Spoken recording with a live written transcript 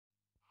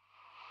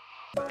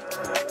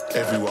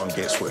Everyone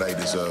gets what they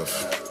deserve,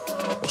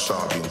 or so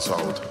I've been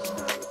told.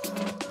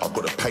 I've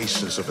got the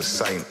patience of a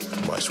saint,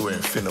 but it's wearing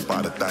thinner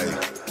by the day.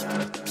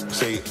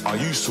 See, I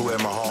used to wear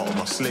my heart on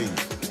my sleeve,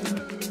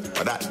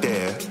 but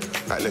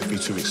that left me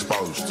too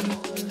exposed.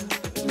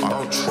 I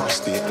don't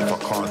trust it if I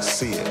can't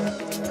see it.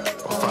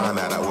 I found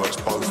out that works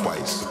both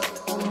ways.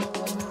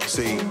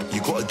 See,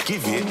 you gotta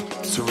give it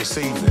to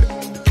receive it.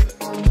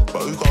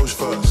 But who goes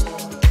first?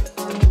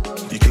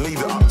 You can leave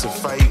it up to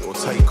fate or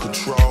take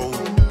control.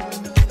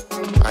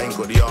 I ain't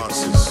got the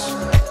answers.